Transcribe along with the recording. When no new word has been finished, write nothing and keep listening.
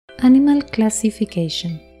Animal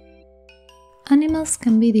classification. Animals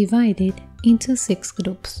can be divided into 6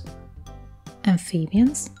 groups: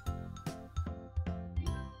 amphibians,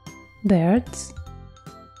 birds,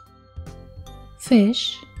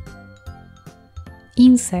 fish,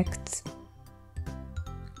 insects,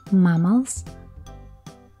 mammals,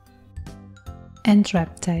 and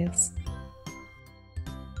reptiles.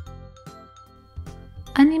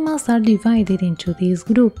 Animals are divided into these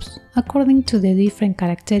groups according to the different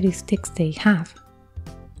characteristics they have.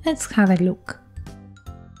 Let's have a look.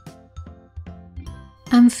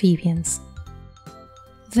 Amphibians.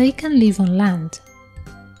 They can live on land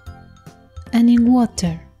and in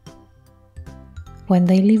water. When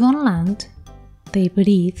they live on land, they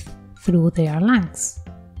breathe through their lungs.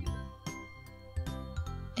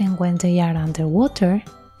 And when they are underwater,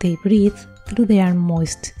 they breathe through their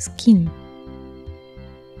moist skin.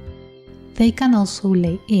 They can also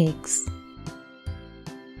lay eggs.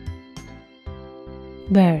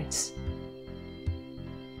 Birds.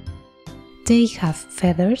 They have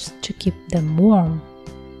feathers to keep them warm.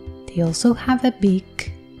 They also have a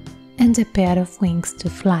beak and a pair of wings to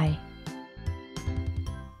fly.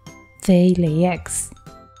 They lay eggs.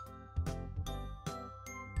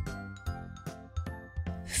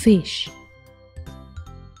 Fish.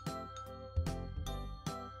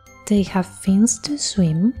 They have fins to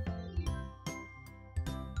swim.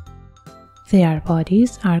 Their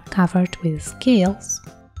bodies are covered with scales,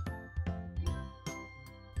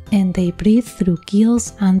 and they breathe through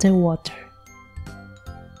gills underwater.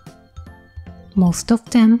 Most of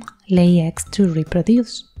them lay eggs to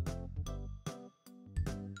reproduce.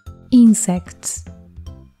 Insects.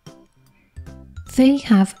 They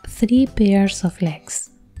have 3 pairs of legs.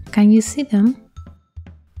 Can you see them?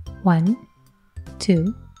 1,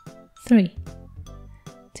 2, 3.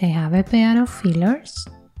 They have a pair of feelers,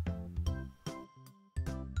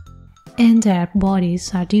 and their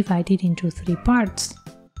bodies are divided into 3 parts: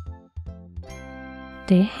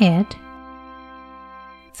 the head,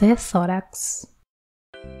 the thorax,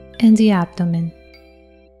 and the abdomen.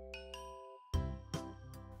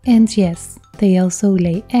 And yes, they also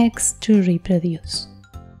lay eggs to reproduce.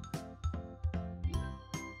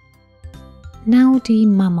 Now the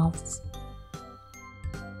mammals.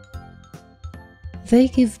 They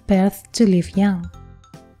give birth to live young.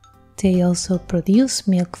 They also produce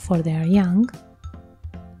milk for their young,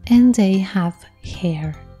 and they have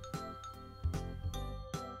hair.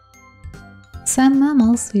 Some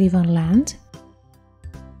mammals live on land,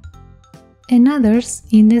 and others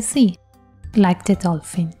in the sea, like the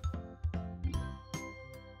dolphin.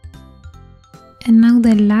 And now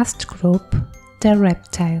the last group, the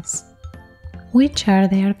reptiles. Which are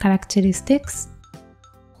their characteristics?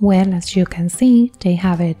 Well, as you can see, they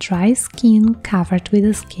have a dry skin covered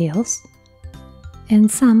with scales, and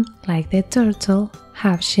some, like the turtle,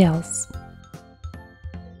 have shells.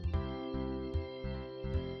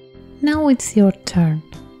 Now it's your turn.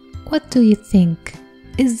 What do you think?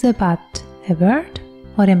 Is the bat a bird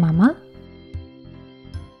or a mammal?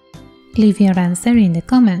 Leave your answer in the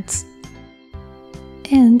comments.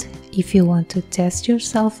 And if you want to test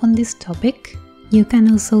yourself on this topic, you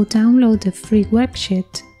can also download the free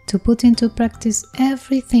worksheet to put into practice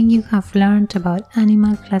everything you have learned about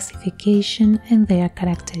animal classification and their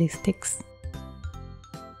characteristics.